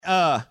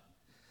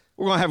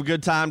We're going to have a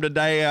good time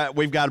today.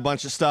 We've got a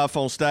bunch of stuff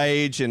on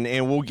stage, and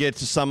we'll get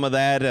to some of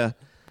that.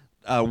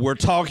 We're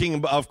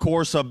talking, of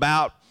course,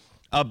 about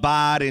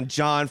Abide in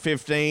John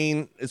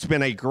 15. It's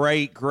been a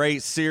great,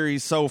 great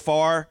series so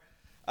far.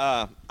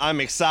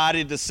 I'm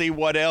excited to see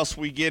what else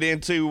we get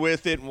into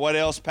with it and what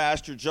else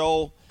Pastor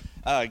Joel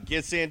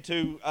gets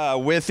into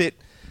with it.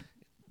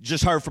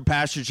 Just heard from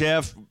Pastor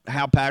Jeff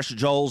how Pastor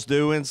Joel's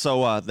doing,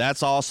 so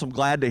that's awesome.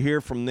 Glad to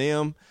hear from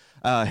them,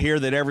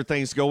 hear that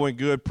everything's going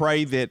good.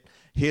 Pray that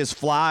his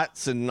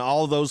flights and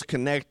all those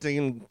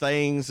connecting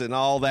things and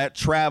all that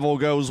travel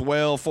goes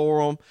well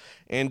for him,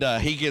 and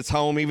he gets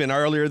home even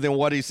earlier than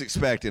what he's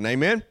expecting.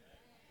 Amen?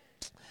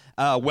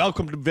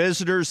 Welcome to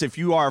visitors. If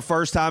you are a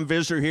first-time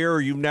visitor here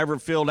or you've never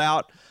filled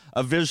out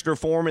a visitor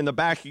form, in the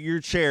back of your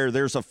chair,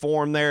 there's a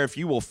form there. If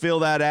you will fill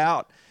that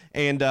out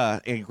and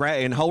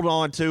hold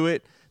on to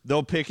it,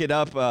 they'll pick it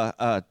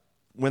up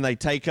when they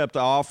take up the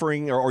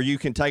offering, or you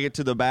can take it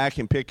to the back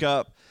and pick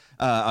up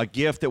a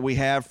gift that we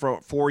have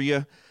for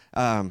you.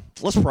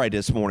 Let's pray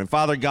this morning.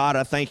 Father God,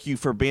 I thank you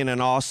for being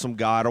an awesome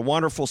God, a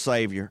wonderful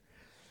Savior.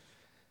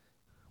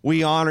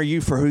 We honor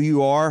you for who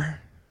you are,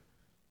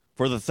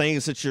 for the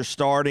things that you're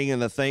starting and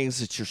the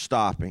things that you're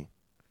stopping.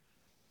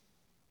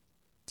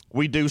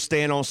 We do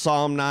stand on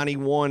Psalm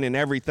 91 and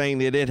everything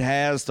that it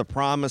has, the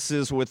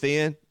promises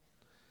within.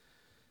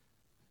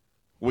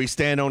 We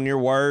stand on your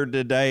word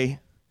today,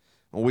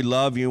 and we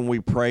love you and we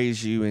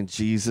praise you in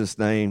Jesus'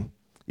 name.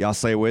 Y'all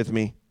say it with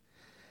me.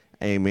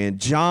 Amen.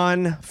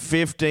 John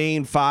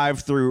 15,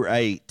 5 through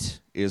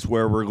 8 is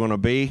where we're going to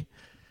be.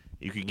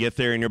 You can get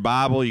there in your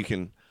Bible. You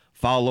can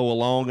follow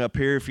along up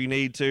here if you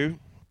need to.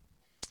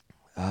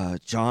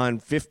 John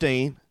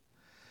 15,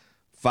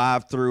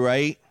 5 through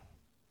 8.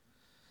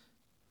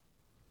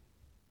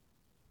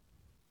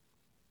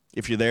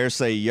 If you're there,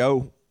 say,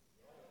 yo.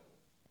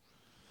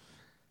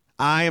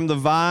 I am the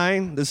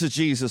vine. This is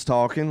Jesus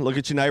talking. Look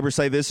at your neighbor,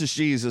 say, this is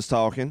Jesus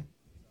talking.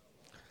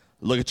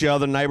 Look at your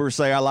other neighbor,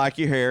 say, I like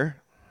your hair.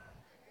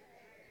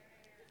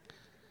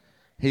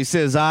 He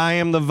says, I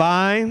am the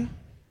vine,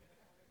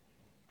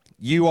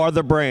 you are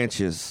the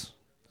branches.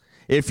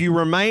 If you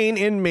remain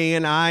in me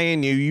and I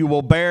in you, you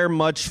will bear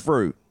much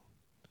fruit.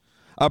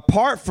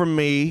 Apart from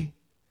me,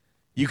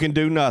 you can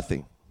do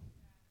nothing.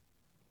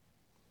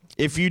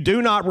 If you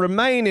do not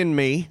remain in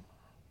me,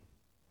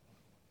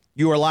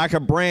 you are like a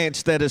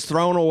branch that is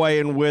thrown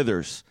away and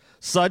withers.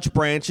 Such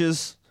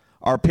branches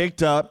are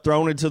picked up,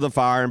 thrown into the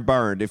fire, and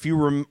burned. If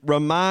you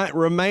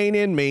remain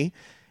in me,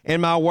 and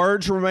my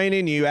words remain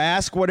in you,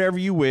 ask whatever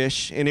you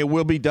wish, and it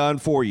will be done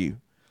for you.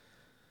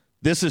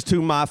 This is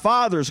to my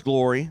Father's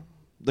glory,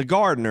 the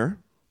gardener,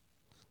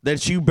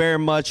 that you bear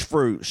much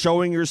fruit,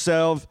 showing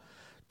yourself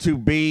to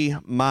be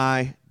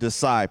my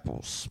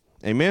disciples.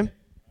 Amen?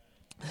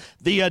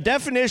 The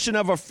definition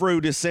of a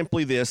fruit is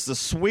simply this: the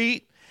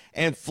sweet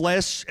and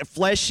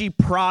fleshy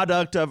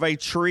product of a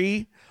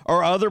tree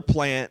or other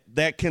plant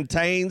that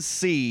contains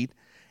seed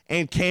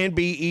and can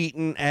be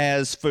eaten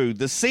as food.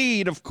 The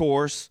seed, of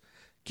course,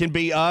 can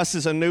be us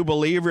as a new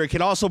believer. It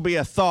can also be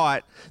a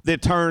thought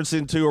that turns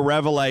into a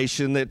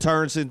revelation, that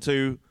turns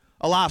into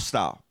a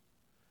lifestyle.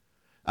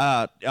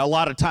 A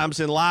lot of times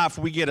in life,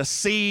 we get a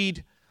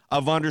seed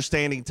of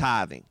understanding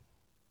tithing,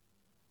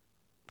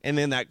 and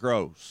then that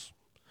grows.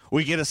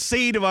 We get a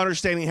seed of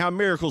understanding how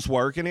miracles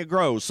work, and it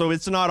grows. So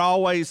it's not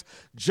always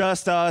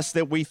just us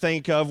that we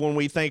think of when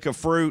we think of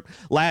fruit.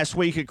 Last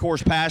week, of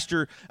course,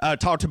 Pastor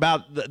talked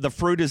about the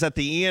fruit is at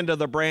the end of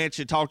the branch.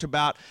 It talked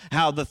about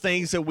how the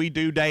things that we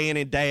do day in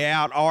and day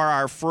out are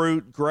our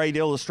fruit. Great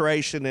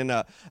illustration and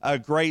a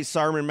great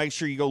sermon. Make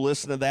sure you go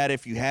listen to that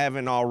if you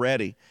haven't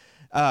already.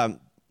 The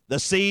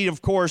seed,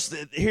 of course,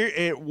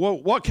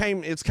 what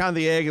came, it's kind of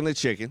the egg and the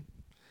chicken.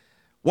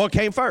 What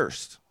came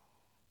first?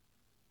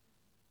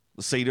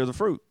 The seed or the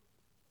fruit?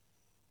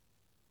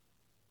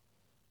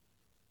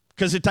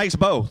 Because it takes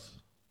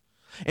both.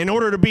 In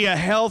order to be a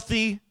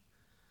healthy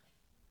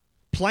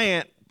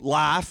plant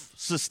life,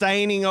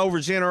 sustaining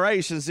over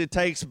generations, it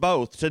takes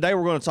both. Today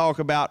we're going to talk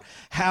about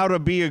how to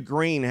be a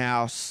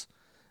greenhouse.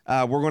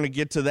 We're going to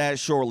get to that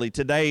shortly.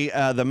 Today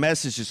the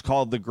message is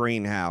called The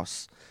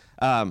Greenhouse.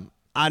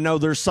 I know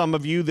there's some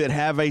of you that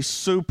have a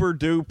super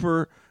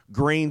duper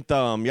green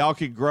thumb. Y'all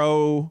could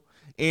grow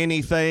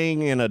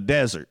anything in a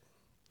desert.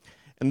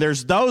 And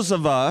there's those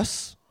of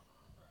us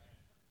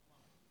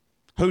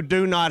who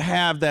do not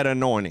have that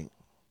anointing.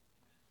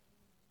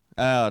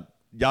 Y'all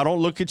don't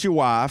look at your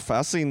wife.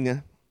 I seen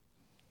you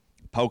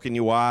poking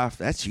your wife.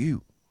 That's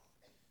you.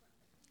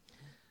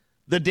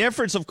 The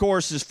difference, of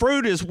course, is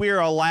fruit is we're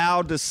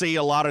allowed to see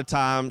a lot of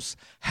times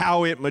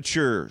how it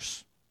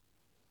matures.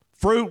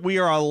 Fruit, we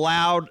are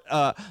allowed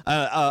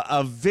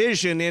a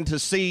vision into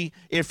see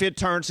if it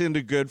turns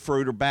into good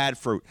fruit or bad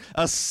fruit.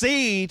 A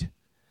seed,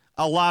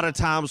 a lot of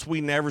times we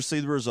never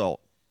see the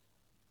result.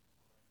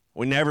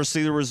 We never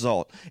see the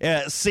result.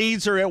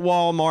 Seeds are at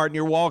Walmart, and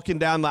you're walking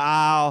down the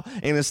aisle,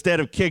 and instead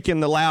of kicking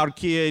the loud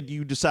kid,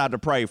 you decide to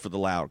pray for the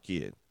loud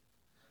kid.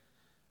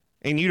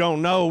 And you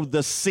don't know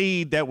the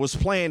seed that was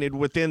planted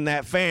within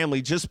that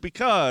family just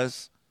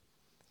because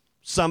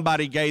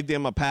somebody gave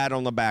them a pat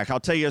on the back. I'll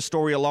tell you a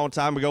story a long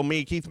time ago. Me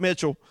and Keith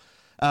Mitchell,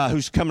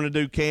 who's coming to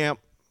do camp,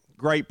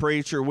 great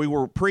preacher, we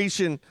were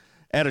preaching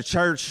at a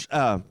church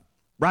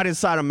right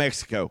inside of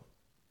Mexico.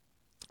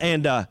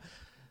 And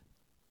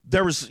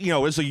there was, it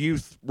was a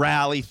youth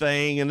rally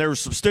thing, and there were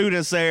some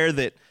students there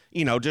that,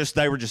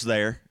 they were just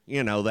there.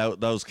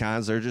 Those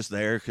kinds, they're just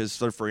there because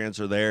their friends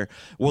are there.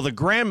 Well, the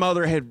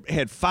grandmother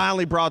had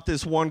finally brought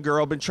this one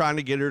girl, been trying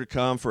to get her to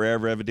come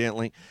forever,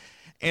 evidently.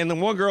 And the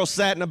one girl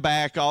sat in the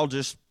back, all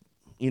just,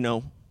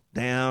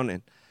 down.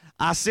 And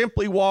I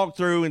simply walked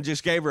through and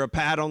just gave her a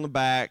pat on the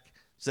back.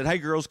 Said, "Hey,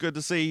 girls, good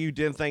to see you."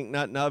 Didn't think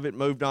nothing of it.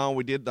 Moved on.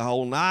 We did the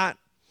whole night.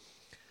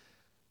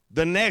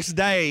 The next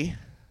day,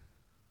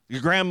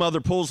 your grandmother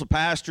pulls the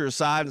pastor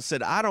aside and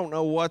said, "I don't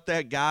know what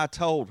that guy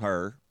told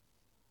her,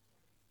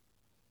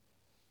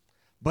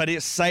 but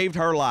it saved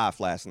her life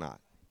last night."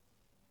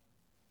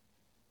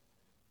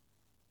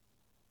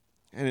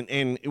 And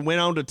it went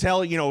on to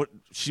tell,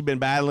 she'd been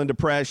battling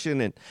depression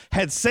and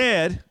had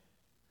said,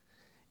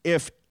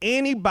 "If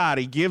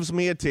anybody gives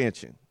me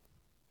attention,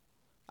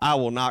 I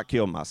will not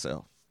kill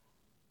myself."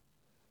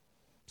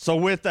 So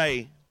with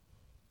a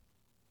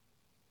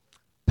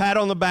pat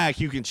on the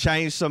back, you can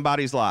change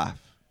somebody's life.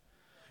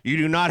 You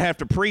do not have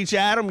to preach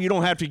at them. You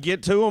don't have to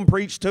get to them,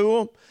 preach to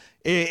them.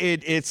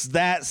 It's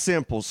that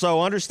simple.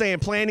 So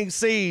understand, planting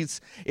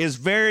seeds is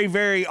very,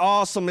 very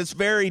awesome. It's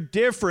very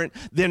different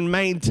than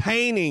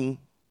maintaining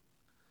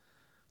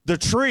the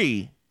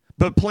tree,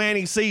 but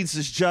planting seeds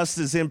is just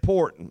as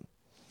important.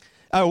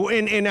 Oh,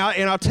 and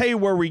I'll tell you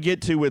where we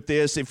get to with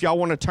this. If y'all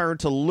want to turn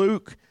to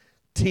Luke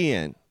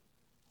 10,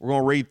 we're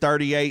going to read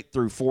 38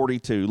 through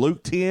 42.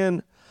 Luke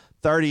 10,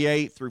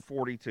 38 through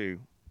 42.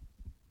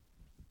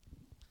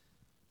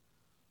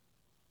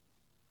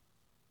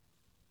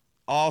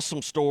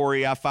 Awesome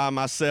story. I find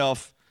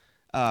myself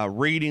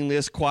reading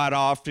this quite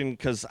often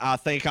because I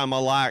think I'm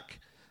like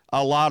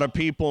a lot of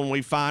people, and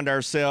we find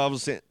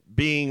ourselves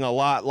being a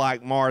lot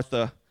like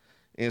Martha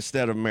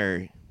instead of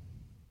Mary.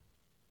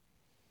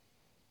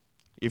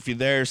 If you're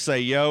there,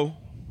 say yo.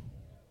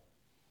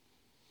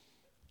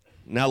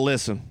 Now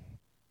listen.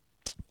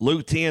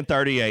 Luke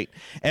 10:38.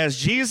 As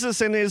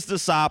Jesus and his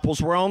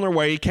disciples were on their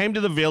way, he came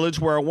to the village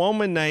where a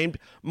woman named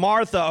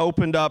Martha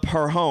opened up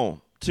her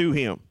home to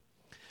him.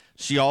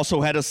 She also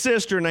had a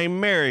sister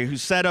named Mary who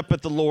sat up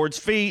at the Lord's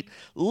feet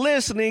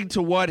listening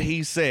to what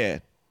he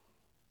said.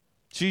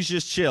 She's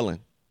just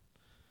chilling.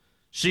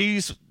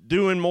 She's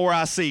doing more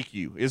I seek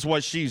you is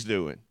what she's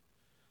doing.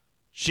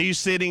 She's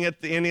sitting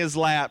in his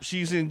lap.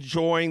 She's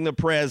enjoying the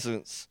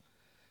presence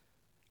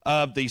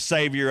of the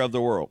Savior of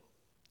the world.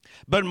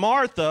 But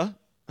Martha,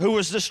 who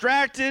was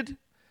distracted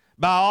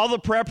by all the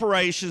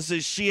preparations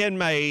that she had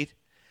made,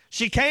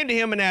 she came to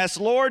him and asked,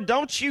 "Lord,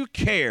 don't you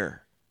care?"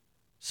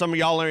 Some of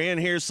y'all are in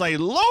here say,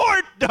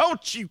 "Lord,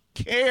 don't you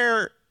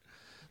care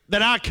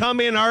that I come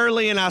in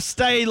early and I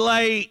stay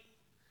late?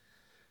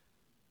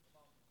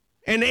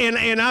 And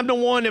I'm the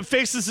one that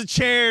fixes the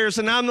chairs,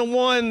 and I'm the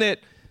one that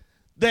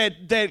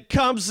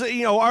comes,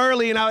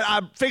 early, and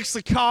I fix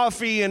the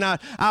coffee, and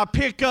I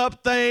pick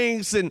up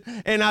things,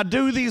 and I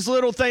do these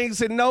little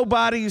things, and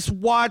nobody's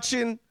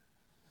watching."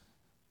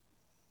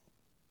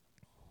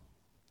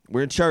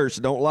 We're in church,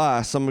 don't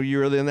lie. Some of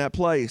you are in that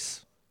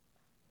place.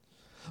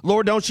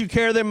 "Lord, don't you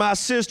care that my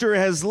sister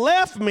has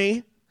left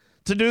me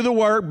to do the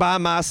work by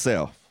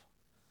myself?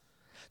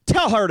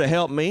 Tell her to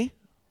help me."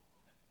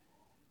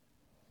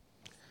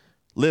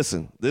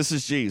 Listen, this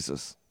is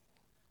Jesus.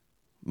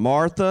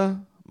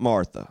 "Martha,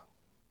 Martha,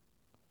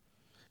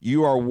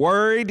 you are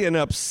worried and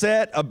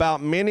upset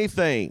about many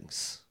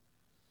things,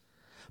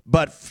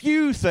 but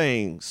few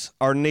things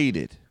are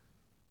needed,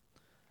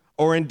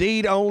 or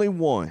indeed only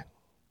one.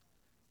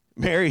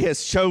 Mary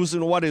has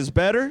chosen what is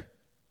better,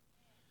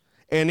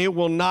 and it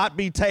will not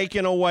be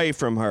taken away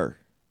from her.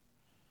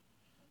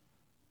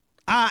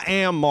 I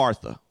am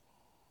Martha."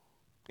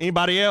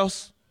 Anybody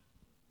else?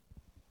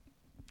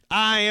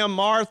 I am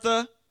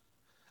Martha.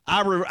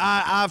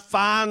 I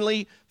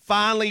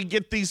finally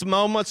get these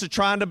moments of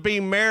trying to be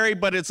Mary,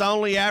 but it's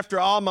only after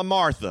all my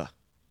Martha.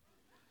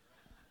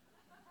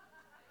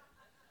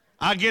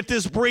 I get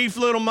this brief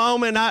little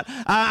moment.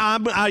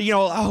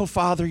 Oh,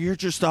 Father, you're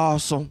just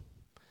awesome.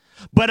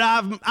 But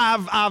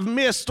I've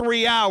missed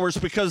 3 hours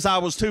because I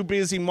was too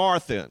busy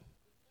Martha.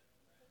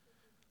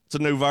 It's a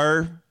new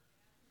verb.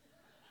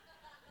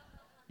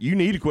 You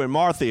need to quit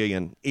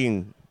Martha-ing.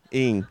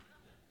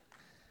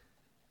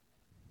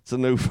 It's a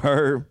new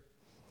verb.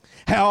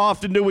 How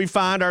often do we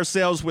find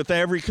ourselves with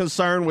every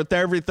concern, with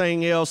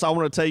everything else? I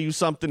want to tell you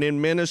something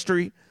in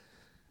ministry.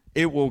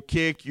 It will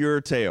kick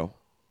your tail.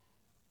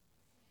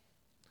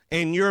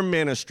 In your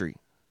ministry,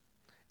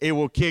 it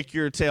will kick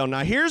your tail.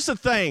 Now, here's the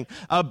thing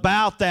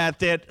about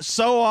that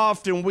so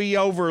often we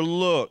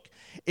overlook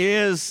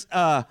is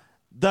the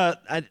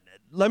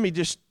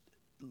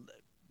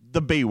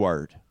B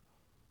word.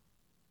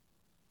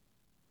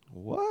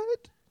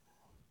 What?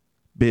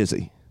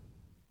 Busy.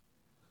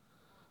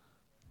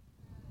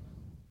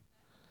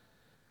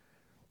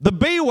 The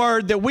B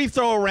word that we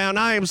throw around,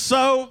 I am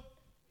so.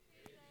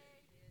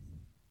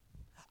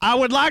 I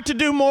would like to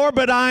do more,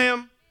 but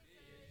I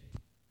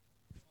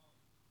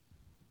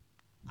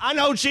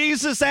know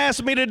Jesus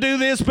asked me to do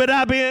this, but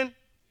I've been.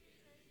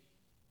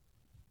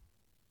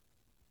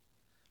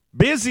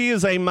 Busy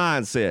is a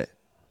mindset.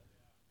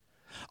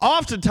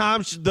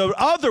 Oftentimes, the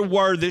other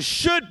word that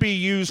should be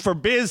used for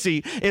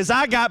busy is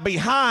I got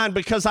behind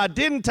because I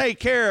didn't take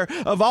care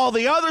of all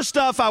the other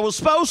stuff I was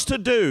supposed to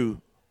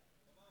do.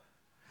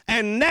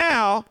 And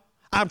now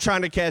I'm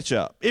trying to catch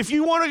up. If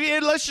you want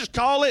to, let's just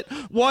call it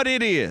what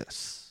it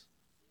is.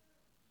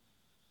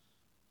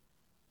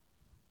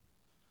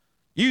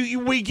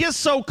 We get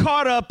so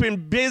caught up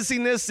in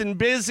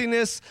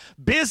busyness,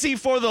 busy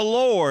for the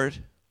Lord.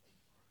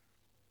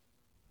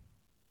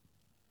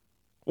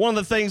 One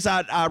of the things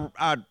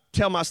I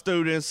tell my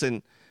students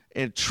and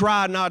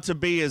try not to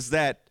be is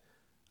that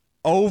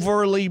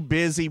overly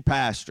busy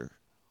pastor.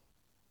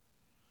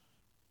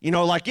 You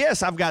know, like,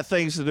 yes, I've got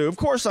things to do. Of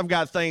course I've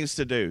got things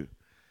to do.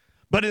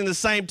 But in the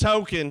same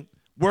token,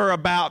 we're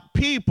about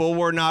people.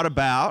 We're not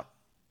about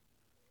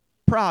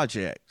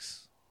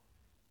projects.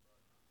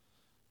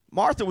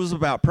 Martha was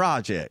about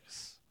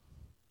projects.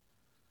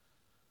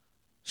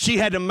 She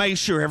had to make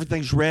sure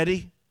everything's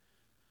ready.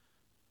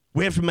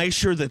 We have to make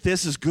sure that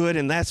this is good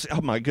and that's, oh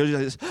my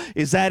goodness,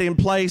 is that in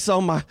place? Oh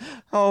my,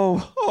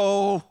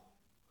 oh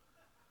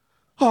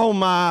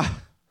my,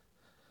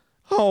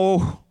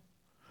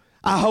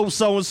 I hope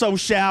so-and-so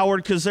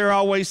showered because they're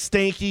always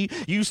stinky.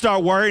 You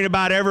start worrying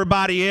about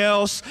everybody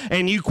else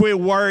and you quit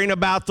worrying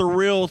about the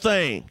real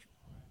thing.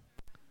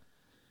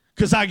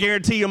 Because I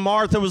guarantee you,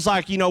 Martha was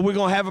like, you know, we're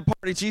going to have a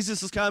party.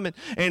 Jesus is coming.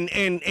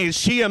 And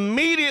she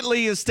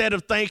immediately, instead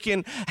of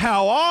thinking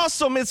how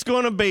awesome it's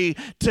going to be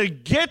to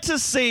get to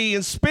see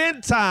and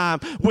spend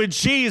time with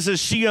Jesus,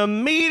 she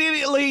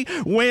immediately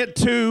went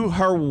to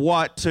her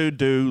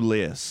what-to-do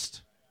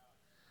list.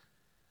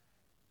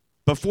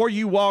 Before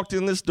you walked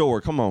in this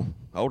door, come on,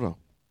 hold on.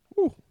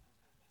 Woo.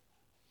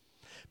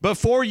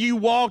 Before you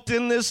walked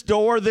in this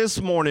door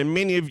this morning,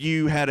 many of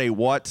you had a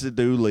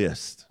what-to-do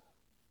list.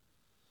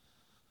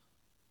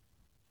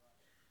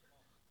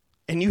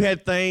 And you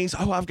had things,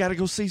 I've got to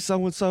go see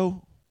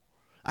so-and-so.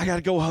 I got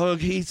to go hug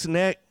Heath's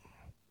neck.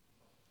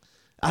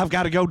 I've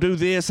got to go do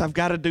this. I've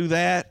got to do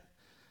that.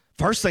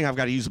 First thing, I've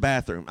got to use the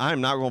bathroom. I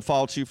am not going to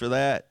fault you for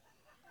that.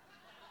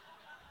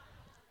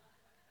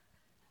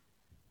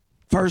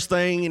 First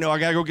thing, I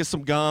got to go get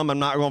some gum. I'm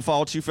not going to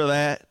fault you for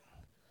that.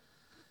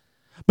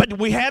 But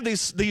we have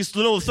these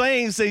little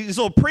things, these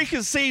little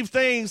preconceived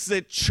things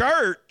that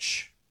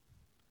church,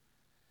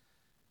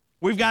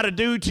 we've got to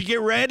do to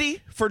get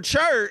ready for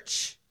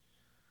church.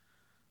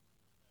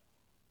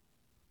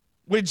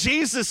 When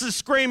Jesus is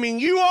screaming,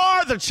 you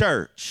are the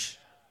church.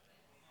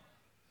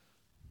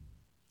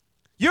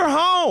 You're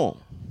home.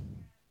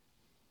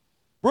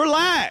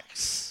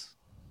 Relax.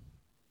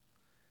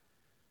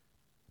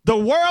 The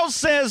world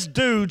says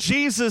do,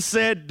 Jesus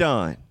said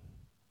done.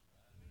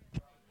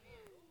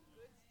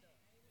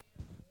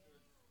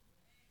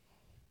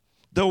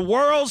 The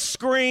world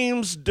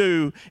screams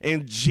do,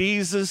 and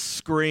Jesus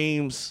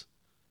screams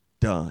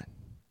done.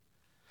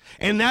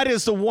 And that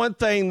is the one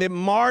thing that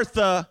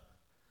Martha,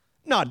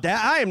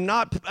 I am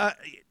not,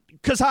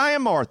 because I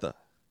am Martha.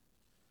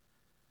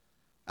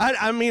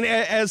 I mean,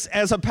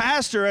 as a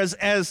pastor,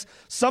 as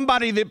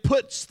somebody that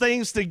puts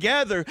things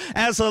together,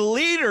 as a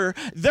leader,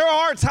 there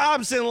are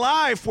times in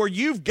life where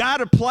you've got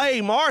to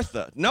play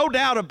Martha. No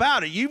doubt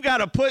about it. You've got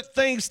to put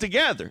things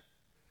together.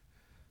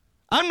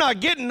 I'm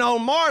not getting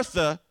on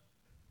Martha,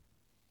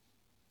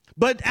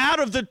 but out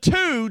of the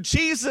two,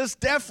 Jesus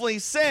definitely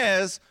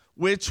says,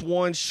 which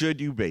one should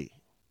you be?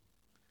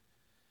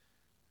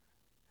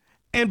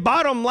 And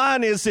bottom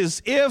line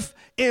is if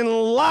in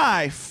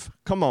life,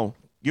 come on,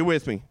 you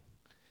with me?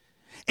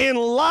 In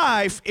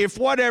life, if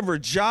whatever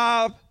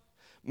job,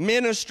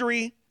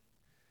 ministry,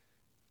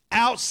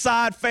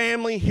 outside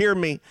family, hear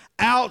me,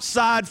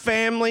 outside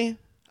family,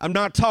 I'm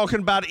not talking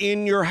about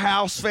in your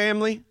house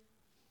family,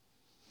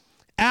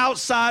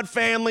 outside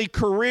family,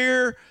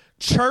 career,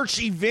 church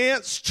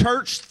events,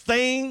 church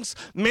things,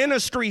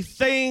 ministry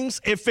things,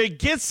 if it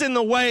gets in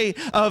the way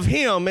of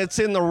him, it's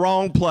in the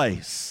wrong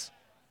place.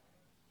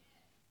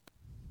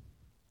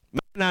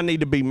 Man, I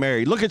need to be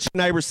married. Look at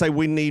your neighbor and say,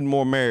 we need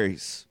more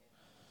Marys.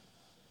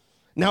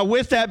 Now,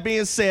 with that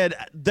being said,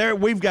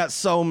 we've got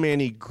so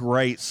many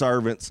great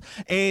servants.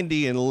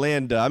 Andy and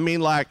Linda. I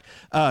mean, like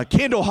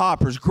Kendall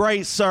Hopper's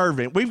great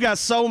servant. We've got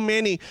so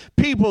many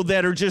people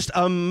that are just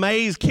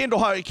amazing.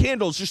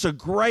 Kendall's just a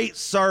great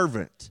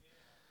servant.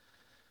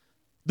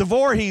 The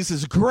Voorhees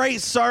is a great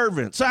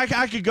servant. So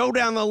I could go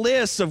down the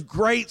list of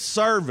great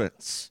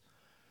servants.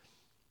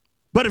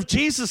 But if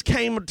Jesus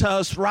came to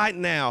us right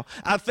now,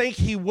 I think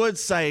he would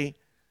say,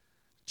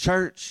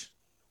 church,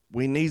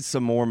 we need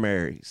some more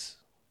Marys.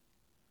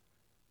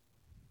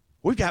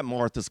 We've got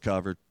Marthas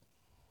covered.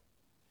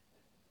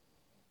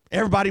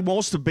 Everybody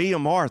wants to be a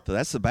Martha.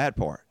 That's the bad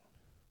part.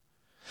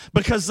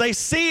 Because they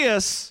see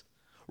us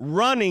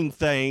running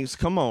things.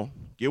 Come on,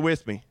 get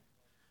with me.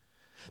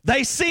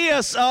 They see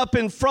us up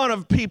in front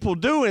of people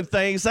doing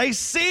things. They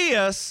see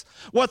us.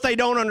 What they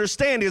don't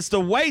understand is the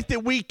weight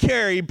that we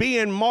carry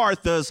being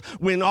Marthas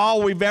when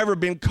all we've ever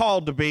been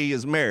called to be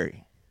is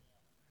Mary.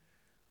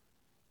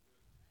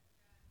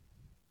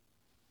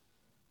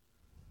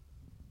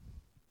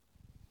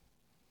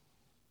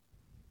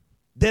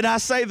 Did I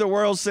say the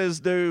world says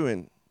do?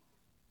 And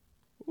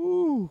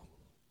ooh,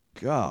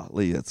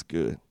 golly, that's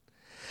good.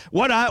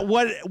 What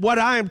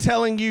I am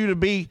telling you to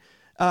be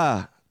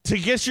to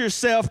get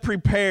yourself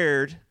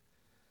prepared,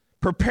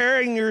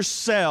 preparing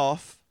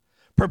yourself,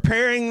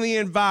 preparing the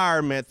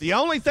environment. The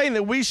only thing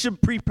that we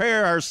should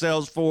prepare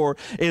ourselves for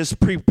is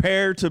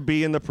prepare to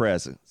be in the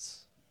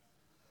presence.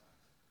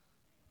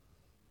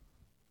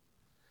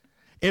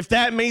 If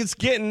that means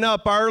getting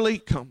up early,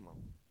 come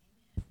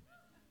on.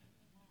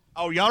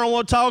 Oh, y'all don't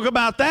want to talk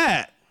about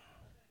that.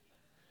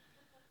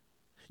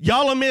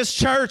 Y'all will miss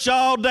church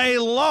all day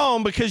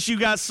long because you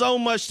got so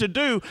much to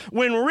do,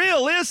 when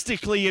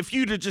realistically, if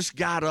you'd have just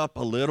got up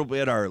a little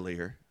bit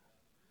earlier,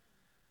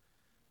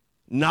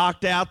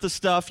 knocked out the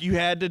stuff you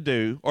had to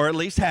do, or at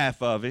least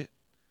half of it,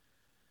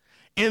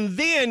 and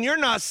then you're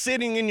not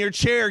sitting in your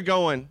chair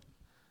going,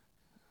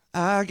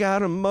 I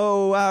gotta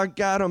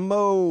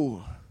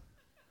mow.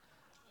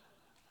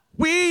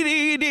 Weed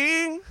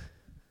eating.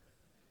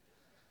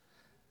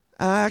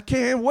 I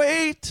can't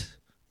wait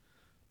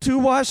to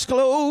wash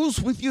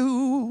clothes with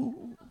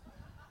you.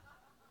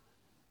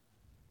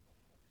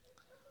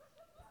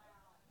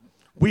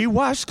 We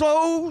wash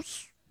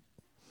clothes.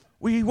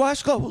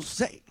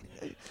 Hey.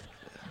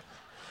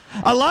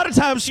 A lot of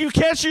times you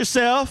catch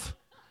yourself,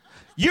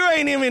 you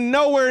ain't even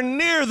nowhere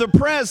near the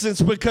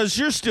presence because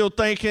you're still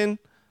thinking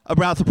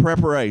about the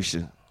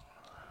preparation.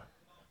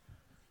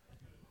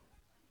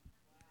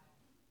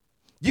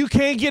 You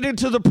can't get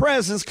into the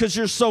presence because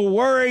you're so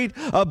worried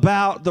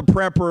about the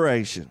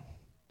preparation.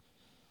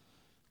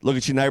 Look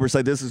at your neighbor and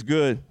say, this is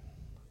good.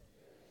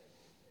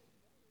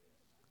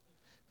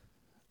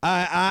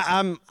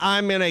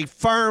 I'm in a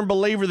firm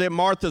believer that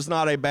Martha's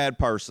not a bad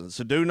person.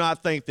 So do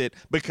not think that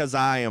because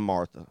I am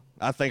Martha.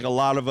 I think a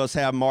lot of us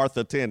have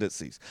Martha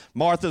tendencies.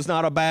 Martha's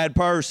not a bad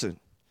person.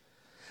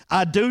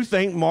 I do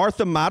think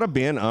Martha might have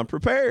been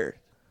unprepared.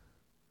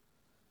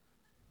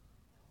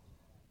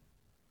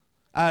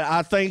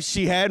 I think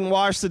she hadn't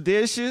washed the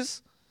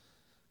dishes.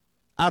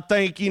 I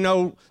think,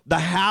 the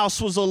house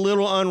was a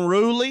little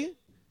unruly.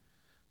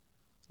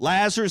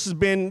 Lazarus has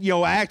been,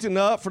 acting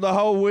up for the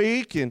whole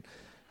week, and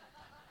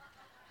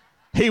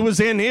he was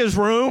in his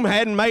room,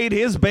 hadn't made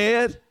his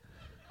bed.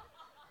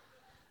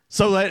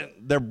 So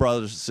they're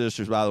brothers and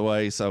sisters, by the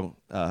way, so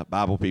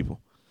Bible people.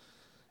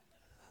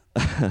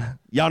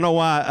 Y'all know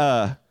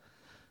why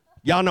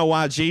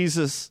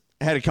Jesus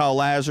had to call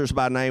Lazarus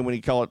by name when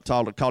he called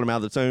him out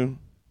of the tomb?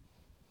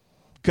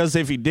 Because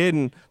if he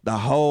didn't, the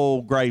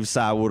whole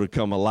graveside would have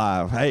come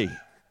alive.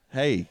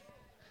 Hey.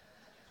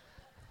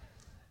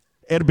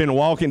 It'd have been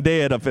Walking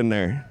Dead up in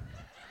there.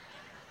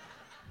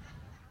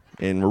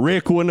 And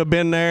Rick wouldn't have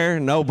been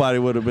there. Nobody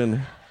would have been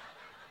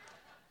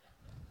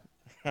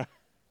there.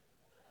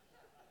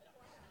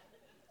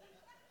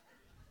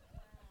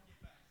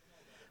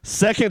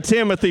 2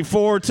 Timothy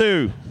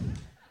 4:2.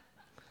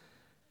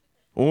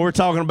 When we're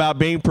talking about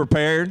being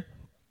prepared,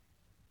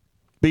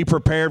 be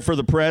prepared for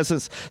the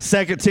presence.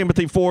 2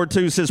 Timothy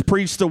 4:2 says,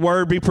 preach the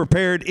word, be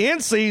prepared in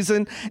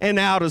season and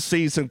out of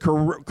season.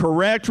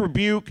 Correct,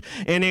 rebuke,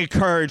 and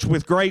encourage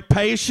with great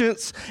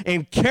patience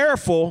and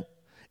careful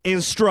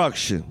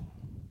instruction.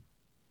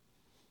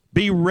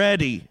 Be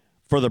ready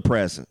for the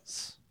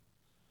presence.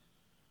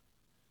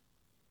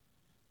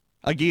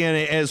 Again,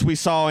 as we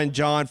saw in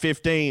John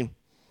 15,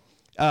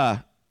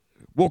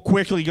 we're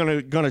quickly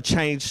going to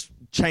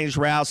change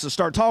routes and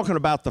start talking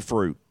about the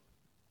fruit.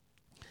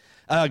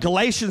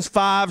 Galatians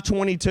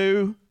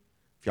 5:22,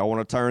 if y'all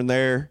want to turn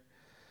there.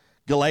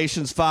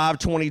 Galatians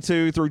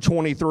 5:22 through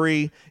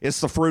 23. It's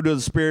the fruit of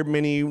the Spirit.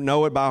 Many of you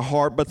know it by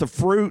heart. But the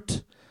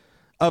fruit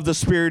of the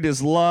Spirit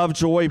is love,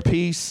 joy,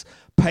 peace,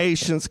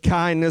 patience,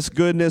 kindness,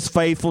 goodness,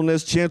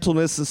 faithfulness,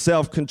 gentleness, and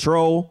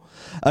self-control.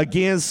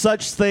 Against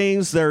such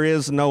things there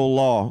is no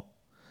law.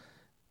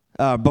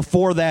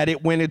 Before that,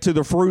 it went into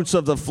the fruits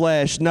of the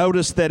flesh.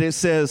 Notice that it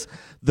says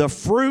the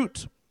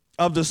fruit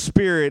of the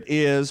Spirit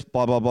is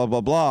blah, blah, blah,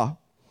 blah, blah.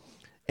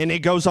 And it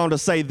goes on to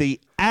say the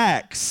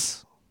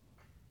acts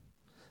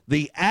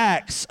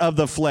of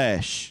the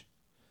flesh.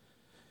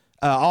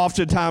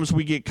 Oftentimes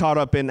we get caught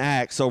up in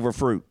acts over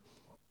fruit,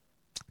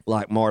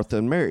 like Martha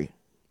and Mary.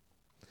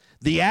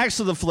 The acts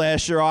of the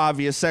flesh are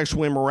obvious: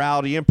 sexual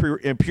immorality,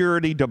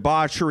 impurity,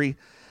 debauchery,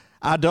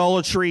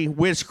 idolatry,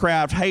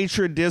 witchcraft,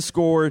 hatred,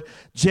 discord,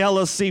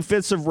 jealousy,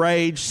 fits of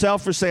rage,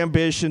 selfish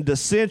ambition,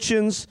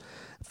 dissensions,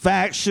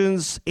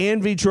 factions,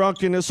 envy,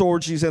 drunkenness,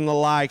 orgies, and the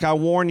like. I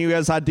warn you,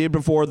 as I did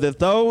before, that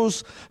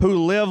those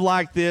who live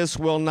like this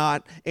will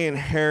not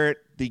inherit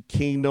the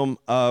kingdom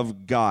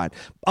of God.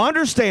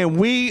 Understand,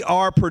 we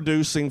are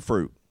producing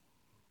fruit.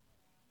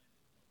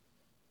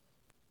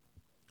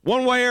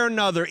 One way or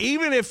another,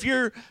 even if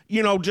you're,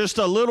 just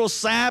a little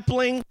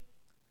sapling,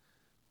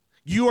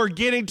 You are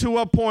getting to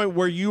a point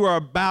where you are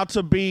about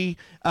to be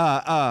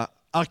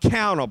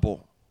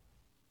accountable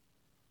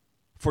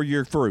for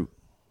your fruit.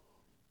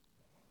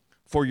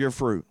 For your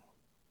fruit.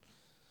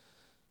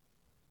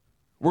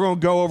 We're going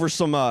to go over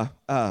some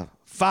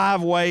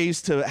 5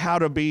 ways to how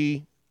to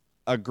be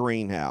a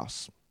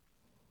greenhouse.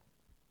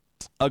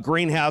 A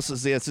greenhouse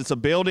is this. It's a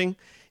building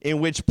in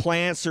which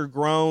plants are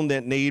grown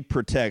that need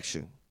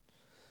protection.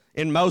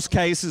 In most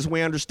cases,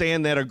 we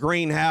understand that a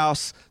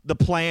greenhouse, the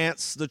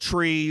plants, the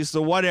trees,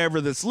 the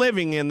whatever that's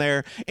living in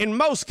there, in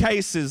most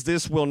cases,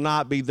 this will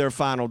not be their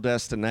final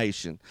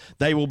destination.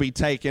 They will be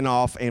taken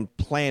off and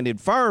planted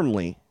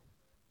firmly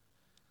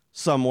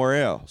somewhere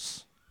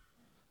else.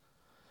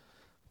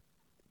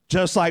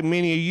 Just like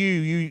many of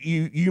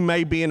you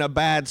may be in a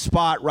bad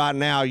spot right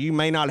now. You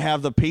may not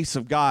have the peace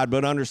of God,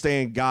 but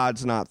understand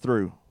God's not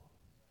through.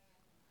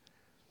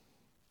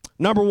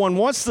 Number 1,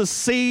 once the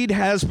seed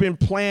has been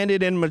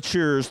planted and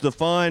matures, the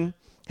fun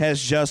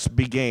has just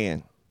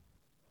began.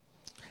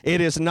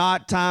 It is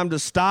not time to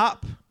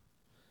stop.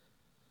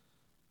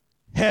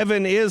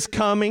 Heaven is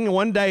coming.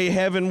 One day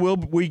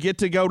we get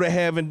to go to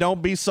heaven.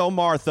 Don't be so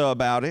Martha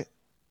about it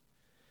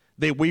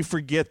that we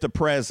forget the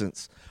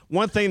presence.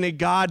 One thing that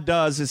God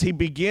does is he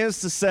begins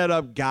to set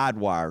up guide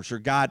wires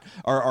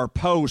or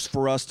posts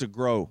for us to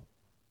grow.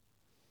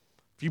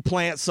 If you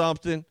plant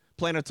something,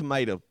 plant a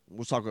tomato.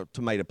 We'll talk about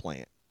tomato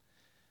plant.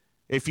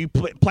 If you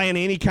plant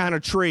any kind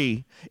of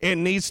tree, it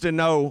needs to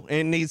know,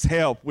 it needs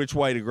help which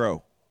way to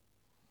grow.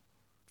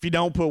 If you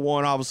don't put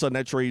one, all of a sudden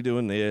that tree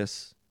doing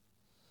this,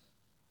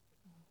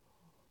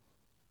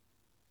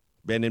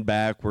 bending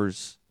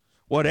backwards,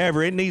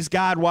 whatever. It needs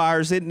guide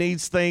wires. It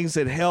needs things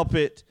that help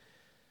it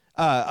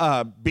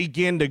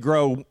begin to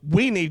grow.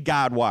 We need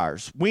guide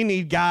wires. We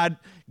need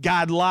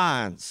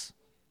guidelines.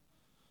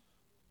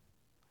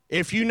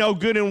 If you know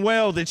good and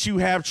well that you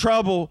have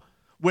trouble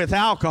with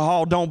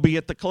alcohol, don't be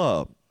at the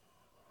club.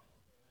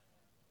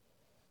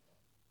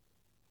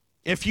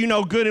 If you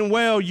know good and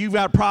well you've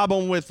got a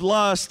problem with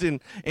lust and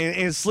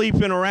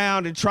sleeping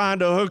around and trying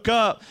to hook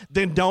up,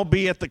 then don't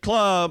be at the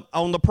club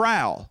on the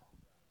prowl.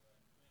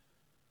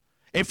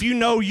 If you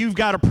know you've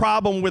got a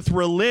problem with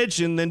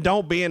religion, then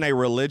don't be in a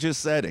religious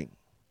setting.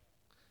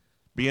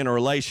 Be in a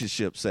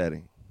relationship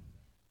setting.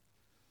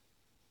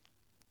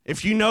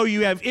 If you know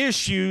you have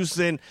issues,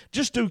 then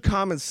just do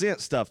common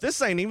sense stuff.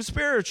 This ain't even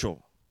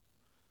spiritual.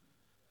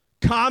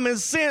 Common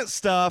sense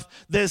stuff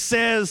that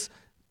says,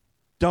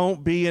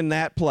 don't be in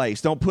that place.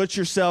 Don't put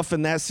yourself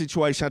in that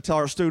situation. I tell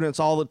our students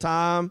all the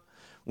time,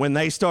 when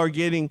they start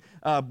getting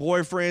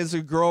boyfriends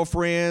and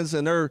girlfriends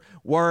and they're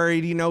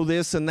worried,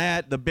 this and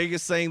that, the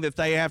biggest thing that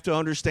they have to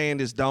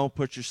understand is don't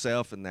put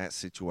yourself in that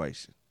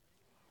situation.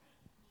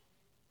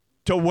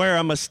 To where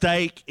a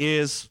mistake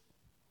is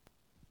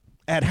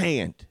at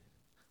hand.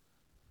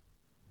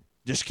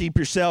 Just keep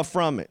yourself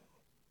from it.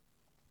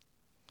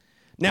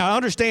 Now,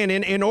 understand,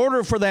 in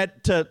order for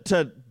that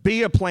to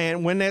be a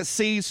plant, when that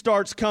seed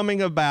starts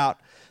coming about,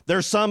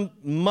 there's some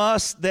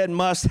must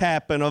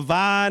happen. A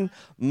vine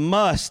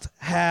must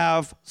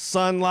have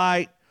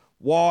sunlight,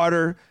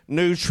 water,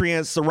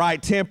 nutrients, the right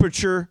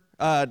temperature,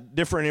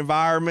 different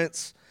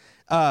environments.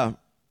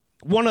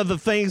 One of the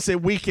things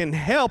that we can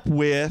help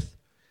with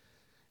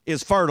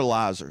is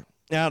fertilizer.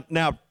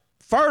 Now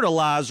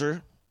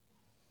fertilizer,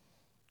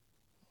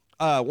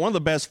 one of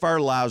the best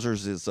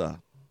fertilizers is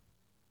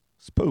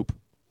poop.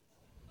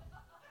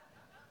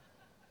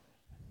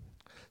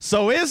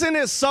 So isn't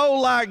it so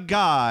like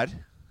God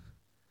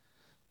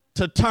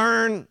to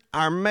turn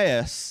our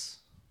mess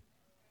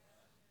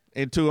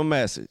into a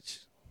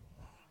message?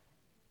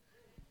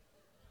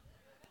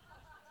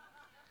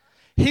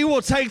 He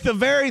will take the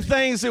very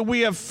things that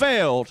we have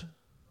failed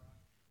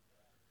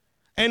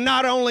and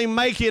not only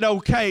make it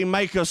okay,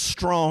 make us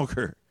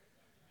stronger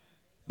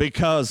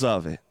because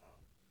of it.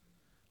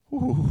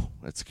 Ooh,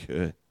 that's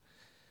good.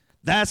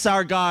 That's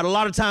our God. A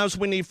lot of times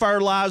we need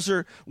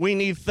fertilizer. We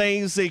need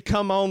things that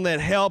come on that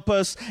help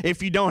us.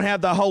 If you don't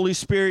have the Holy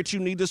Spirit, you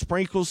need to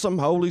sprinkle some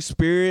Holy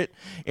Spirit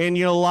in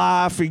your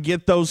life and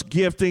get those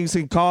giftings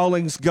and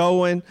callings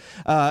going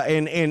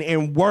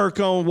and work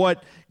on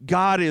what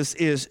God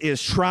is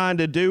trying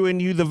to do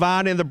in you. The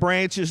vine and the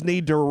branches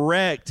need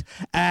direct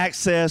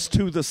access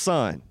to the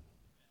sun.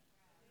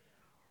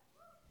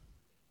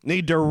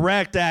 Need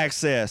direct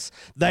access.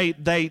 They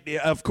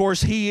of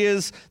course, he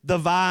is the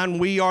vine.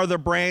 We are the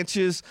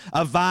branches.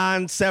 A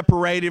vine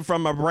separated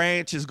from a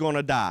branch is going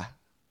to die.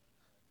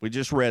 We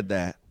just read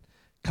that.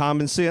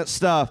 Common sense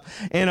stuff.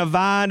 And a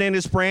vine and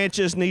its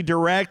branches need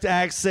direct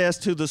access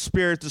to the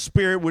Spirit. The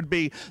Spirit would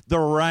be the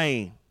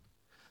rain,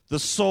 the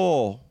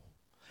soil,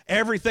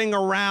 everything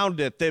around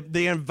it,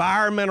 the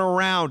environment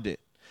around it,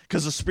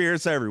 because the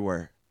Spirit's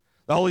everywhere.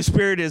 The Holy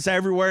Spirit is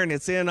everywhere, and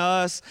it's in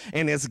us,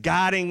 and it's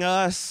guiding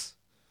us.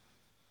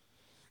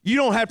 You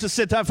don't have to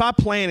sit there. If I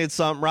planted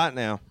something right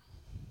now,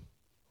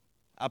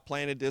 I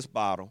planted this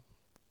bottle.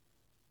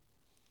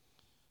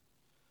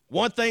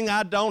 One thing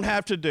I don't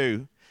have to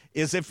do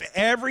is if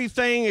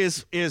everything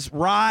is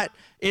right,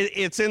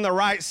 it's in the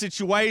right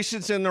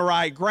situations, in the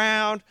right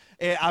ground,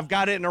 I've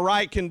got it in the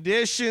right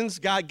conditions,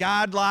 got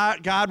guide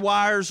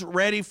wires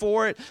ready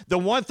for it. The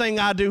one thing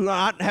I do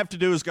not have to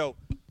do is go,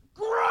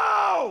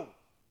 grow!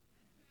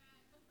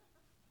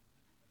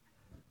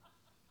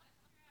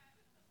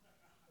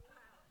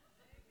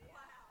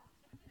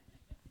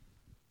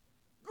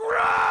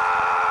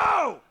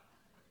 Grow!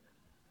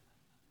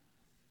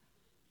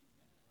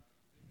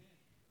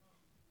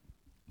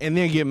 And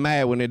then get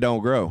mad when it don't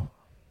grow.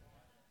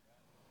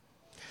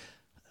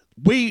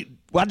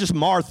 I just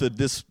Martha'd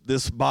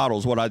this bottle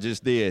is what I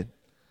just did.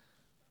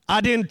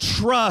 I didn't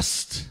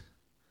trust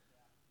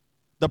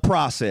the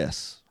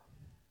process.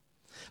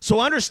 So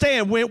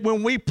understand,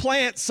 when we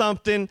plant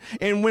something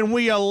and when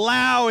we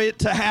allow it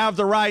to have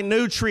the right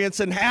nutrients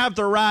and have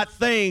the right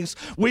things,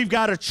 we've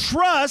got to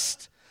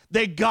trust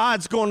that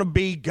God's going to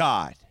be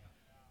God.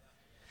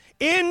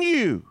 In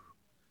you,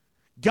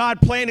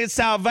 God planted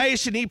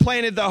salvation. He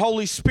planted the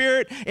Holy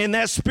Spirit, and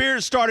that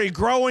Spirit started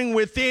growing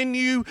within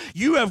you.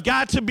 You have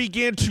got to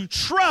begin to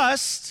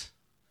trust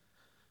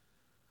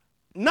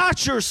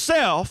not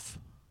yourself,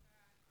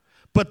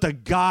 but the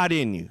God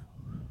in you.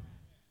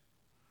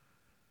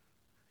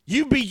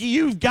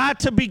 You've got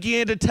to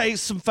begin to take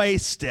some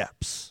faith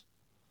steps.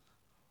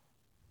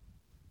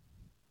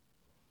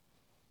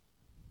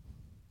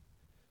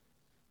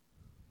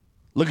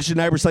 Look at your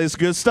neighbor, say it's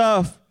good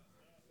stuff.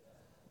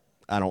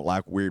 I don't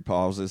like weird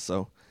pauses,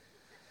 so.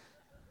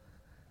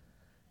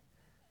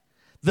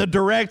 The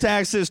direct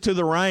access to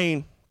the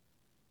rain,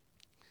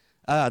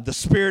 the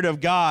Spirit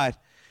of God,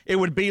 it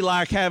would be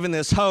like having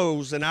this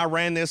hose, and I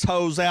ran this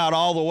hose out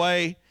all the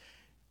way,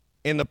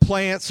 and the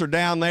plants are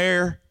down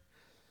there,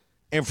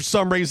 and for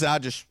some reason I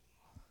just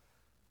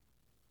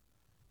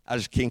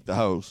kinked the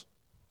hose.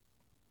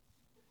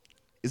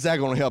 Is that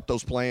going to help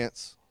those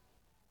plants?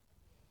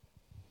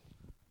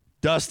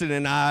 Dustin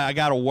and I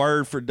got a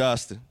word for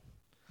Dustin,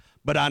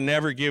 but I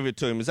never give it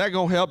to him. Is that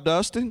going to help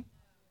Dustin?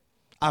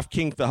 I've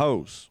kinked the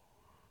hose.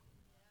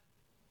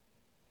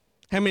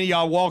 How many of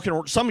y'all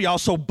walking, some of y'all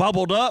so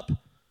bubbled up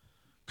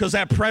because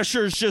that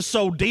pressure is just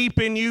so deep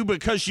in you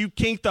because you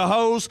kinked the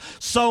hose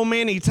so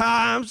many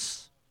times?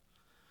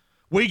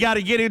 We got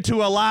to get into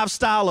a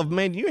lifestyle of,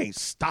 man, you ain't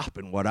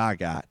stopping what I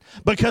got.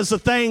 Because the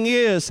thing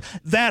is,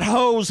 that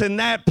hose and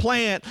that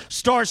plant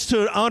starts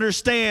to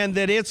understand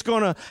that it's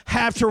going to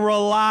have to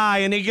rely,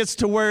 and it gets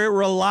to where it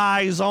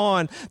relies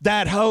on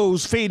that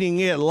hose feeding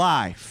it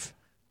life.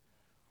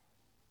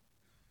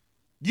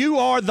 You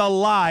are the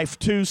life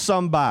to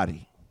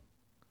somebody.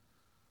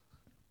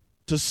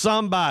 To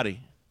somebody.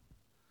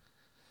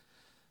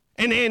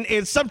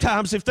 And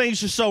sometimes if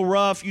things are so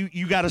rough,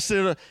 you got to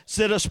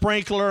sit a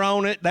sprinkler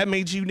on it. That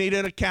means you need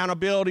an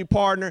accountability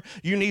partner.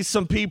 You need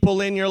some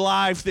people in your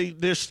life that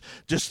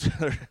just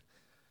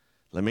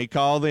let me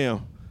call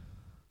them.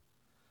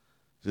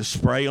 Just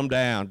spray them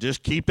down.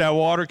 Just keep that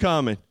water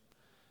coming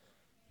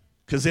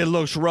because it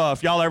looks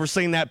rough. Y'all ever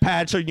seen that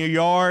patch in your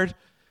yard?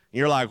 And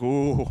you're like,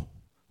 ooh,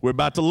 we're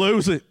about to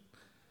lose it.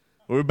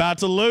 We're about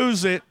to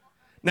lose it.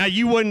 Now,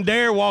 you wouldn't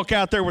dare walk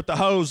out there with the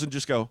hose and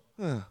just go,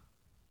 huh.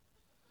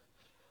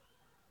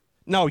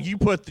 No, you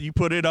put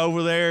it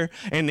over there,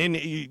 and then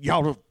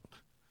y'all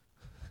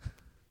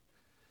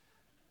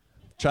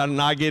try to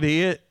not get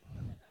hit.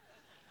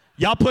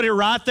 Y'all put it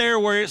right there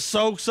where it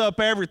soaks up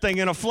everything.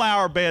 In a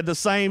flower bed, the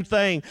same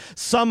thing.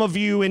 Some of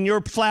you in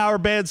your flower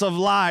beds of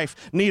life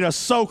need a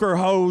soaker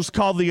hose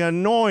called the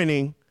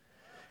anointing,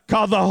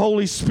 called the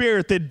Holy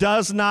Spirit that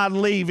does not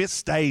leave. It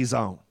stays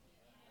on.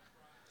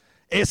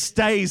 It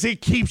stays.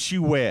 It keeps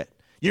you wet.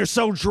 You're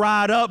so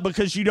dried up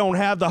because you don't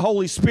have the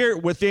Holy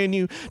Spirit within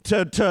you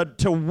to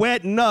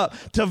wetten up,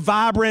 to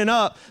vibrant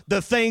up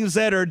the things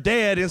that are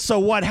dead. And so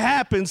what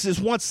happens is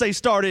once they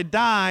started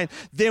dying,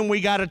 then we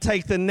got to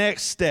take the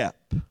next step.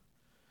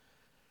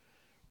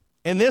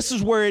 And this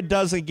is where it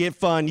doesn't get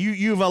fun.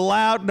 You've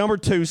allowed, number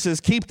 2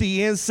 says, keep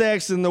the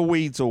insects and the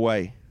weeds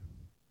away.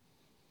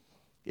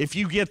 If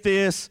you get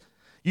this,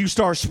 you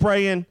start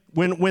spraying.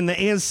 When the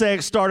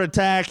insects start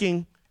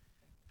attacking,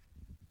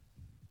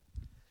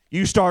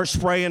 you start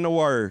spraying the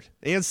word.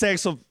 The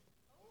insects will,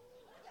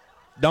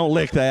 don't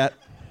lick that.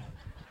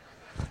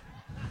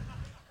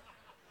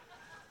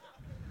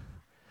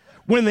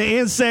 When the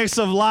insects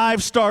of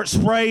life start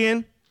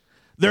spraying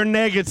their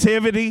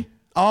negativity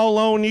all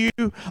on you,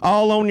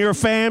 all on your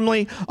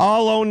family,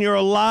 all on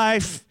your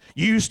life,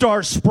 you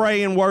start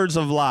spraying words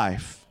of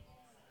life.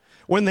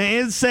 When the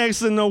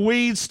insects and the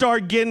weeds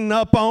start getting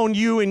up on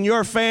you and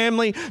your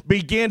family,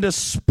 begin to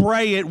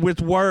spray it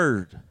with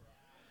word.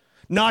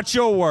 Not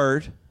your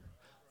word.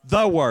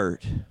 The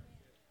word.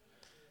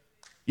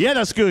 Yeah,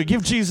 that's good.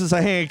 Give Jesus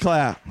a hand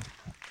clap.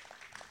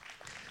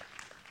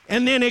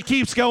 And then it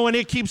keeps going.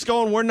 It keeps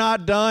going. We're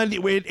not done.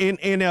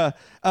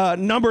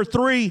 Number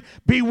 3,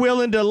 be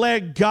willing to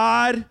let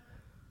God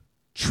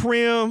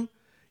trim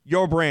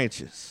your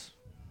branches.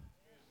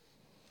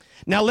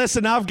 Now,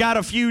 listen, I've got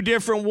a few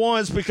different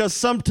ones because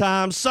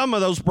sometimes some of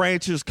those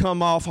branches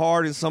come off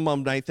hard and some of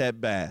them ain't that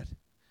bad.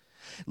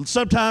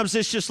 Sometimes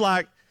it's just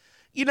like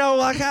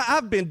like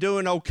I've been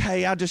doing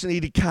okay. I just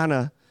need to kind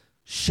of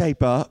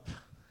shape up.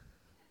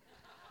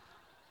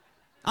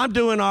 I'm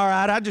doing all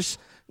right. I just,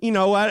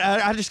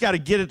 I just got to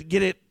get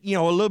it,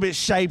 a little bit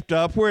shaped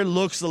up where it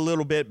looks a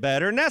little bit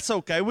better. And that's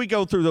okay. We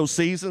go through those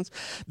seasons.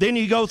 Then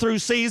you go through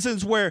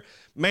seasons where,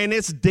 man,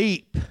 it's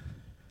deep.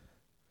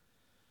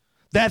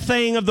 That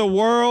thing of the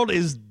world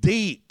is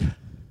deep.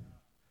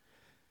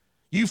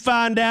 You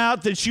find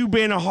out that you've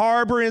been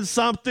harboring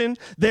something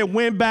that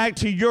went back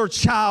to your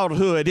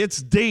childhood.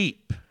 It's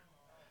deep.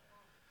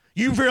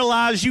 You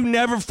realize you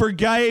never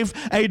forgave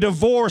a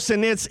divorce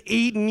and it's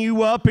eating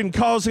you up and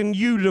causing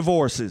you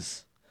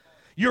divorces.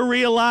 You're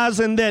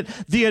realizing that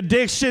the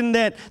addiction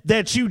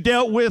that you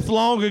dealt with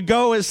long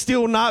ago has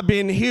still not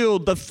been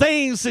healed. The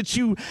things that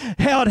you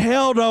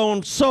held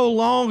on so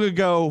long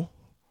ago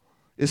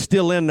is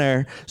still in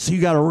there. So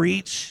you got to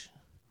reach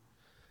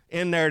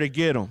in there to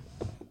get them.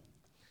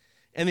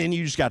 And then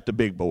you just got the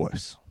big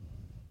boys.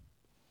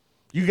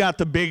 You got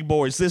the big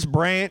boys. This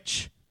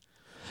branch,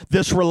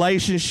 this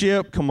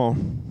relationship, come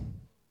on.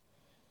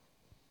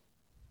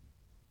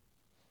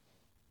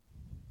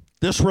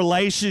 This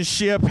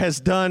relationship has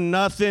done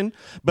nothing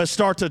but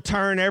start to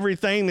turn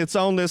everything that's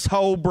on this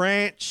whole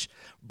branch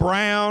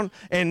brown,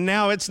 and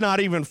now it's not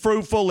even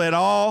fruitful at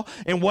all,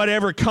 and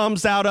whatever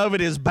comes out of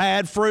it is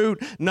bad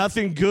fruit.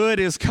 Nothing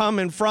good is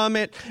coming from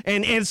it.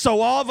 And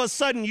so all of a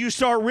sudden you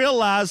start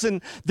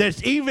realizing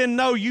that even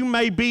though you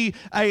may be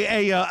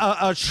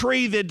a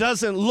tree that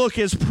doesn't look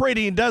as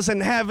pretty,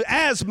 doesn't have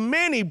as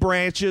many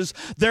branches,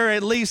 they're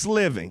at least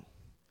living.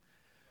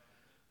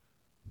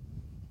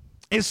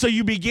 And so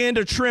you begin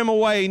to trim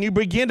away, and you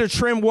begin to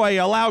trim away,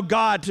 allow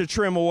God to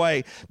trim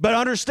away. But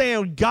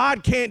understand,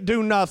 God can't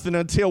do nothing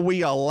until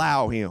we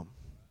allow him.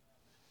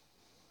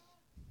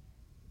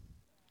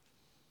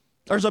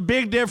 There's a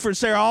big difference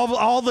there.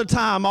 All the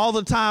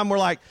time, we're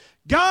like,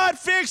 God,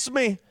 fix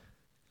me. He's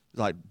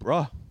like,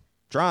 bruh,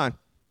 trying.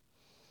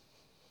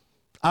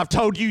 I've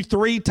told you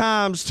 3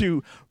 times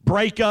to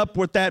break up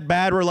with that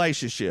bad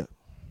relationship.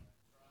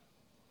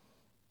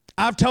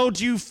 I've told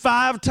you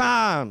 5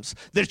 times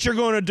that you're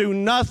going to do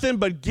nothing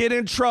but get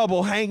in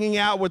trouble hanging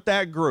out with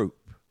that group.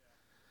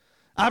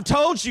 I've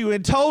told you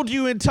and told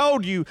you and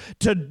told you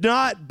to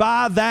not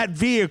buy that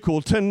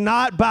vehicle, to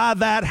not buy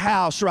that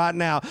house right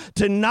now,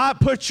 to not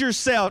put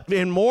yourself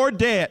in more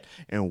debt.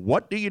 And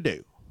what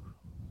do?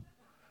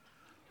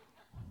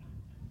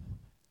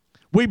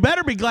 We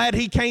better be glad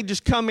he can't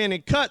just come in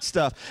and cut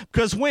stuff,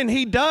 because when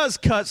he does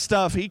cut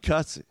stuff, he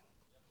cuts it.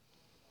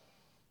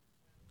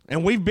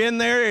 And we've been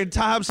there in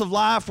times of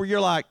life where you're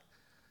like,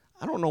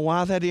 I don't know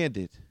why that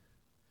ended.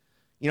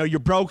 You're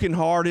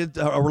brokenhearted,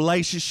 a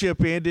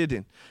relationship ended,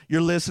 and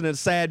you're listening to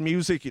sad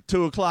music at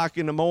 2 o'clock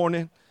in the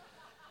morning.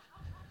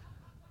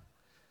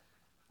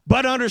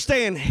 But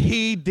understand,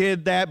 he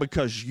did that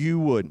because you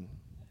wouldn't.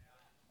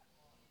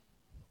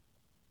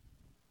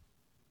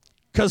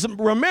 Because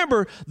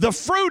remember, the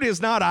fruit is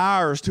not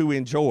ours to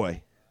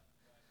enjoy.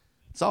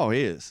 It's all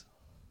his.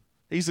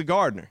 He's the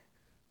gardener.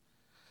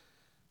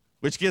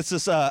 Which gets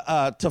us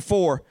to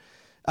 4.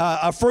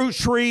 A fruit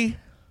tree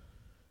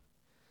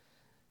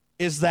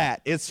is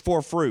that. It's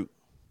for fruit.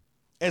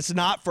 It's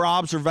not for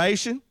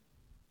observation.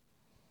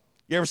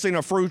 You ever seen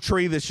a fruit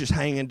tree that's just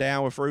hanging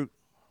down with fruit?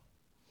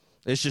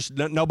 It's just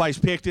nobody's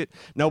picked it.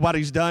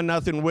 Nobody's done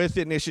nothing with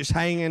it, and it's just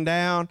hanging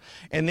down.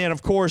 And then,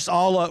 of course,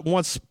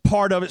 once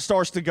part of it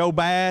starts to go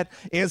bad,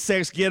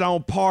 insects get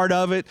on part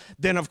of it,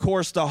 then, of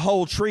course, the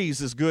whole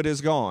tree's as good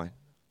as gone.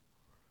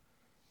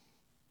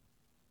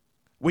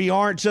 We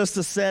aren't just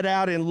to set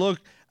out and look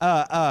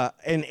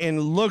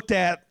and looked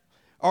at,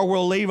 or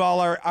we'll leave all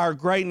our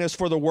greatness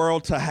for the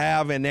world to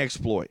have and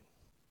exploit.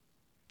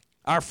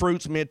 Our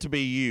fruit's meant to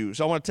be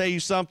used. I want to tell you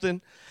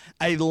something.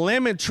 A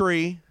lemon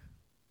tree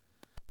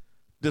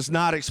does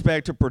not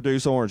expect to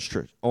produce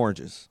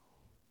oranges.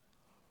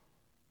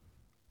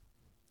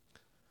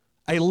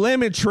 A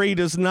lemon tree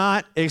does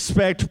not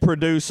expect to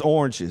produce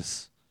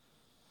oranges.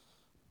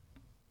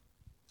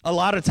 A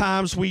lot of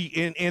times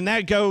and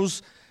that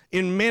goes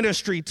in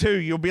ministry too.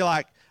 You'll be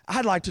like,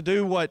 I'd like to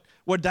do what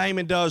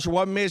Damon does, or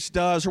what Mitch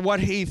does, or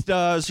what Heath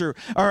does, or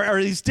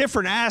these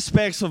different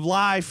aspects of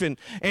life. And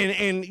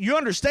you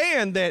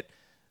understand that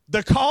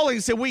the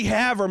callings that we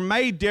have are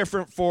made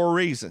different for a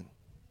reason.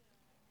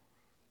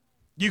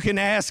 You can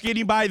ask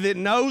anybody that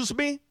knows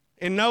me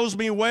and knows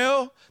me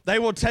well. They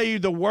will tell you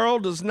the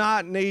world does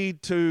not need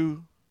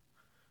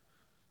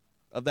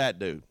of that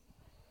dude.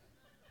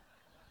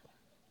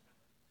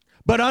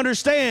 But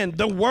understand,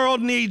 the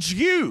world needs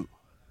you.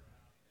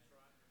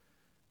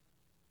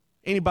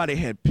 Anybody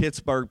had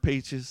Pittsburgh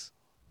peaches?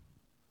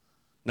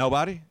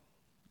 Nobody?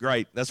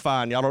 Great, that's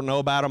fine. Y'all don't know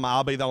about them.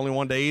 I'll be the only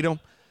one to eat them.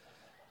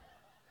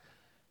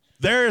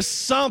 There is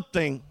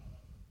something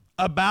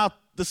about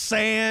the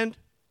sand,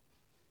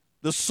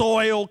 the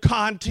soil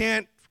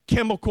content,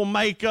 chemical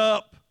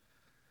makeup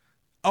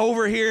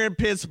over here in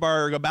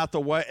Pittsburgh about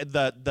the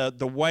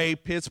way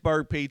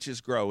Pittsburgh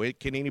peaches grow.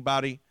 Can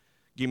anybody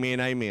give me an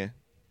amen?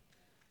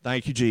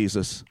 Thank you,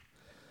 Jesus.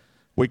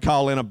 We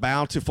call in a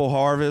bountiful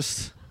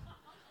harvest.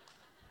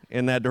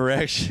 in that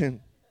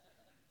direction.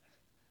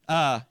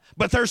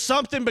 But there's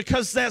something,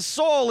 because that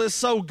soil is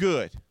so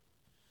good.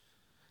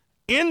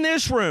 In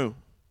this room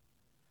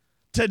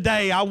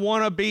today, I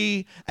want to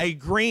be a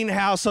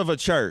greenhouse of a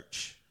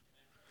church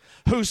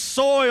whose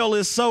soil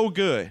is so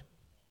good,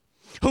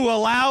 who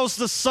allows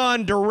the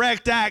sun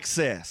direct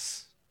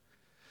access,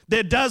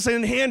 that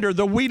doesn't hinder,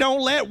 that we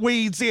don't let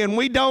weeds in,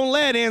 we don't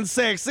let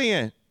insects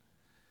in.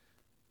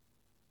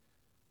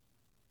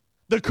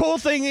 The cool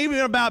thing even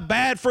about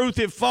bad fruit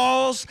that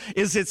falls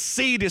is its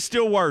seed is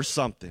still worth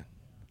something.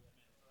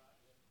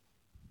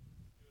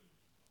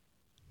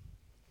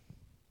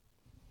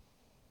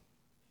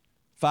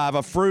 Five,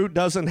 a fruit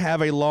doesn't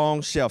have a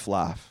long shelf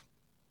life.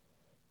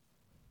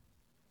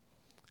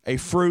 A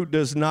fruit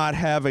does not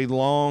have a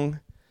long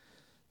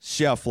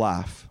shelf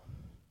life.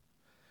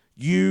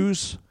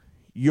 Use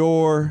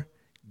your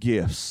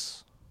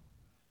gifts.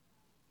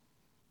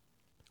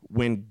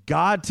 When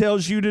God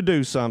tells you to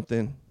do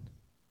something,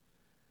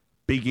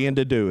 begin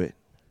to do it.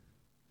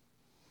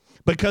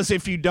 Because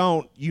if you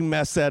don't, you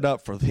mess that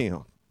up for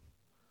them.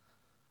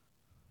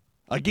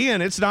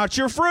 Again, it's not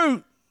your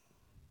fruit.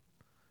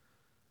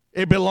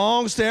 It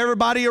belongs to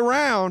everybody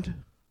around.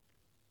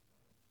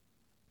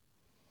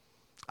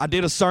 I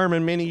did a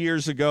sermon many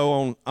years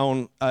ago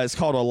on it's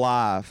called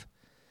Alive.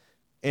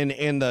 And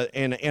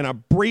a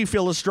brief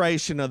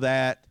illustration of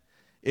that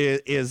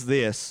is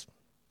this.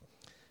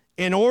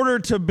 In order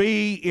to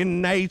be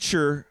in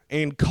nature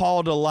and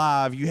called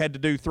alive, you had to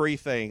do three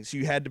things.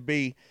 You had to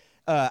be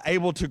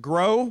able to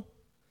grow,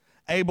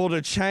 able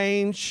to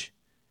change,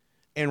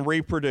 and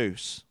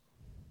reproduce.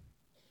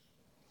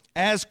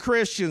 As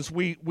Christians,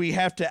 we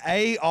have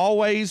to,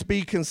 always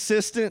be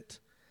consistent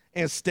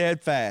and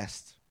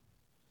steadfast.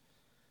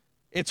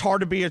 It's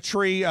hard to be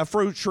a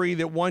fruit tree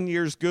that one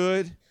year's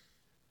good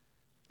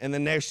and the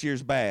next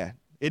year's bad.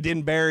 It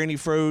didn't bear any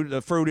fruit.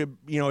 The fruit,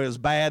 is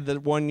bad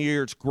that one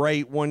year. It's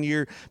great one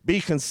year.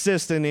 Be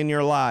consistent in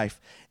your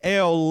life.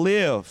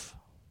 Live.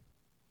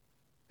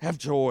 Have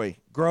joy.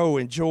 Grow,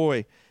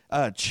 enjoy,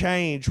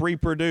 change,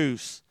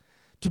 reproduce.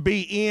 To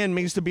be in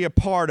means to be a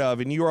part of,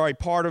 and you are a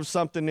part of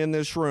something in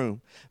this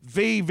room.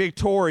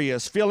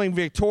 Victorious. Feeling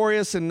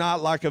victorious and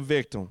not like a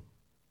victim.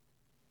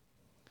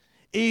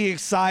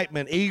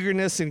 Excitement,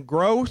 eagerness, and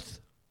growth,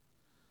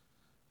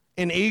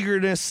 and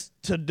eagerness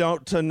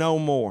to know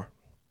more.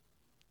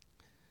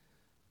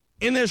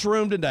 In this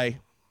room today,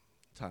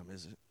 what time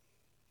is it?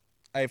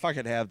 Hey, if I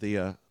could have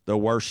the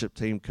worship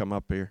team come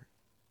up here.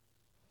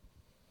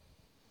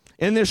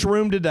 In this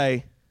room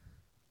today,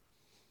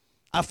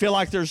 I feel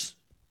like there's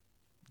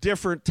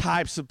different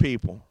types of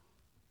people.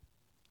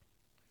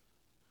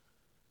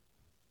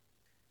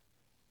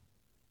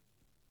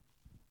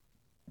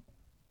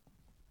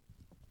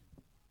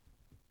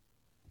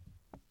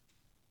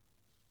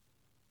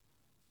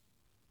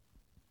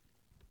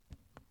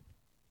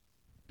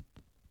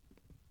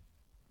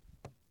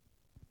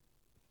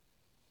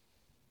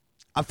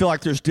 I feel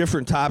like there's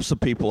different types of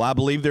people. I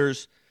believe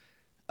there's,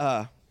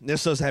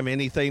 this doesn't have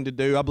anything to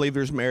do. I believe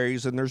there's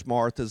Marys and there's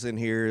Marthas in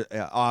here,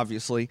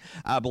 obviously.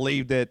 I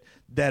believe that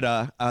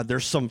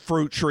there's some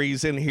fruit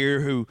trees in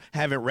here who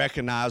haven't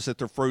recognized that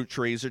they're fruit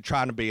trees. They're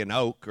trying to be an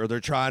oak, or they're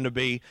trying to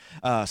be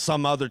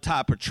some other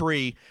type of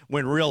tree,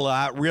 when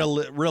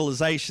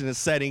realization is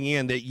setting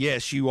in that,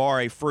 yes, you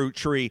are a fruit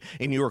tree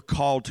and you are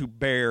called to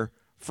bear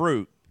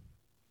fruit.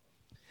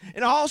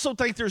 And I also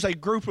think there's a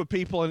group of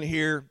people in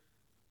here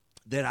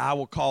that I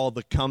will call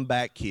the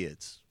comeback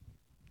kids.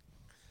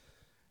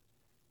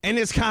 And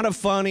it's kind of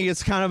funny.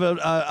 It's kind of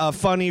a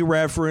funny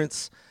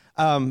reference.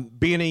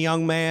 Being a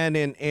young man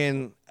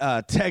in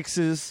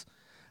Texas,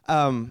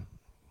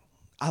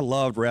 I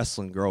loved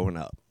wrestling growing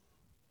up.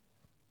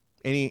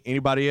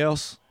 Anybody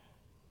else?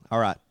 All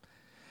right.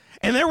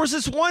 And there was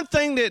this one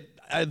thing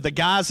that the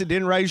guys that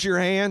didn't raise your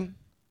hand,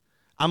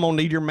 I'm going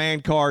to need your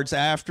man cards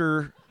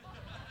after.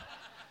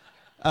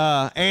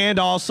 And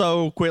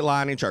also quit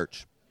lying in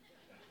church.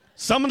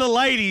 Some of the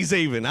ladies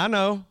even, I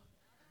know.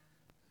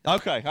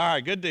 Okay, all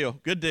right, good deal,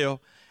 good deal.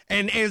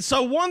 And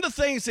so one of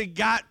the things that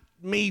got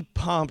me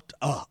pumped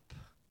up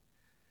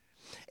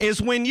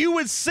is when you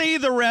would see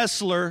the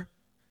wrestler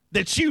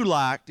that you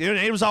liked, and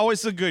it was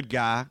always the good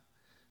guy,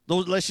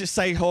 let's just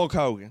say Hulk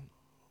Hogan.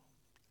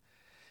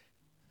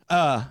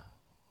 Remember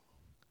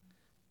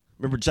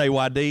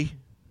JYD?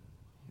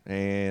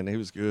 And he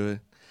was good.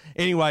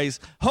 Anyways,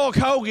 Hulk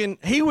Hogan,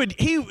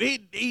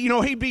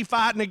 he'd be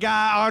fighting a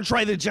guy,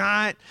 Andre the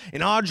Giant,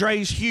 and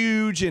Andre's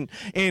huge, and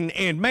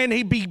man,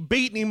 he'd be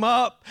beating him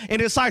up,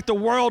 and it's like the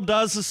world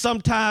does this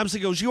sometimes. He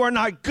goes, you are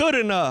not good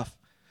enough.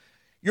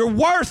 You're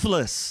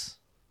worthless.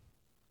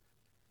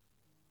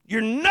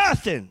 You're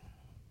nothing.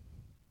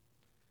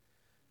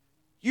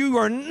 You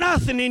are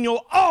nothing, and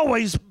you'll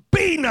always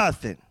be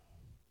nothing.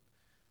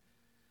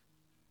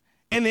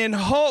 And then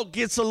Hulk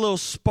gets a little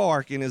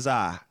spark in his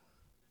eye.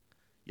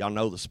 Y'all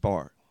know the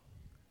spark.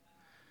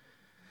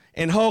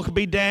 And Hulk will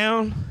be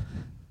down.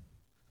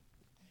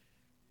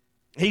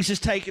 He's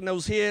just taking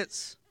those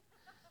hits.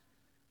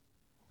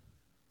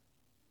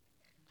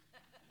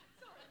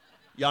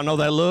 Y'all know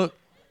that look?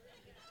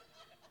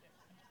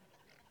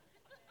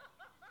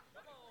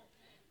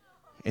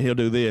 And he'll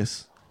do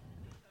this.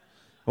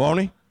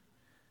 Won't he?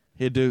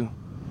 He'll do.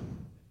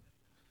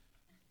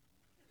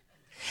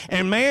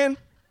 And man,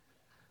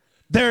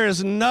 there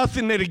is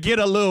nothing that'll get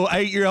a little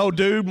 8-year-old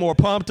dude more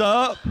pumped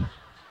up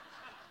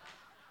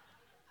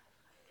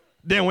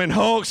than when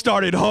Hulk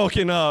started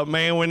hulking up,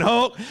 man. When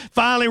Hulk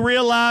finally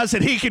realized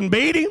that he can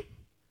beat him,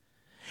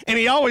 and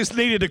he always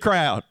needed the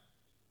crowd.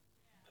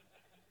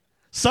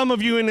 Some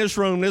of you in this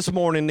room this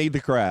morning need the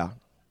crowd.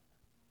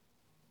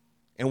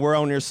 And we're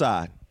on your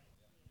side.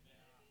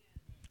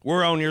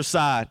 We're on your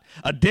side.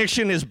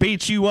 Addiction has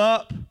beat you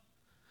up.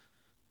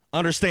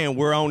 Understand,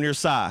 we're on your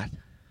side.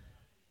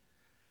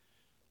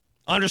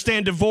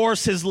 Understand,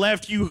 divorce has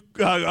left you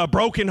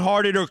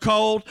brokenhearted or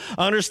cold.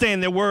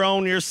 Understand that we're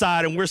on your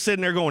side, and we're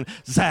sitting there going,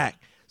 Zach,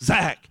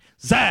 Zach,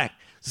 Zach,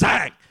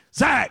 Zach,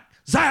 Zach,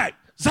 Zach,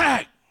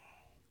 Zach.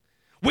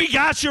 We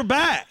got your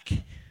back.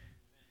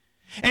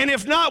 And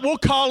if not, we'll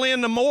call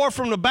in the more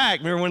from the back.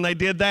 Remember when they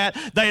did that?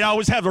 They'd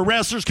always have the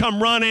wrestlers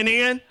come running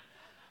in.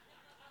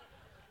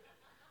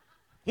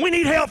 We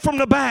need help from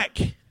the back.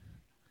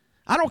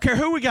 I don't care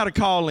who we got to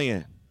call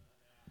in.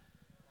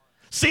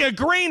 See, a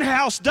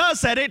greenhouse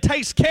does that. It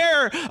takes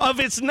care of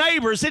its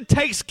neighbors. It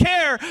takes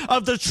care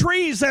of the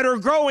trees that are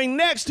growing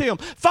next to him.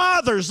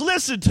 Fathers,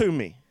 listen to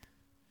me.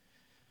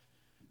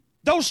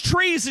 Those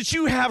trees that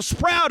you have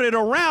sprouted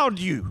around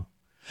you,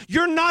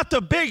 you're not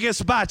the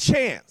biggest by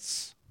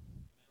chance.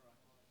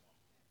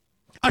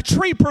 A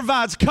tree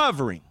provides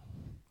covering.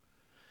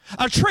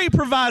 A tree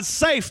provides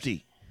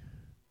safety.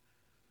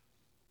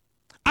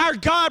 Our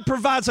God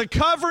provides a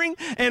covering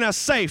and a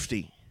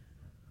safety.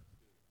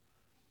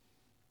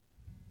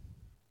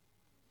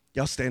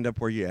 Y'all stand up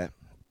where you at.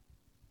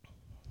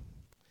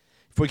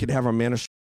 If we could have our ministry.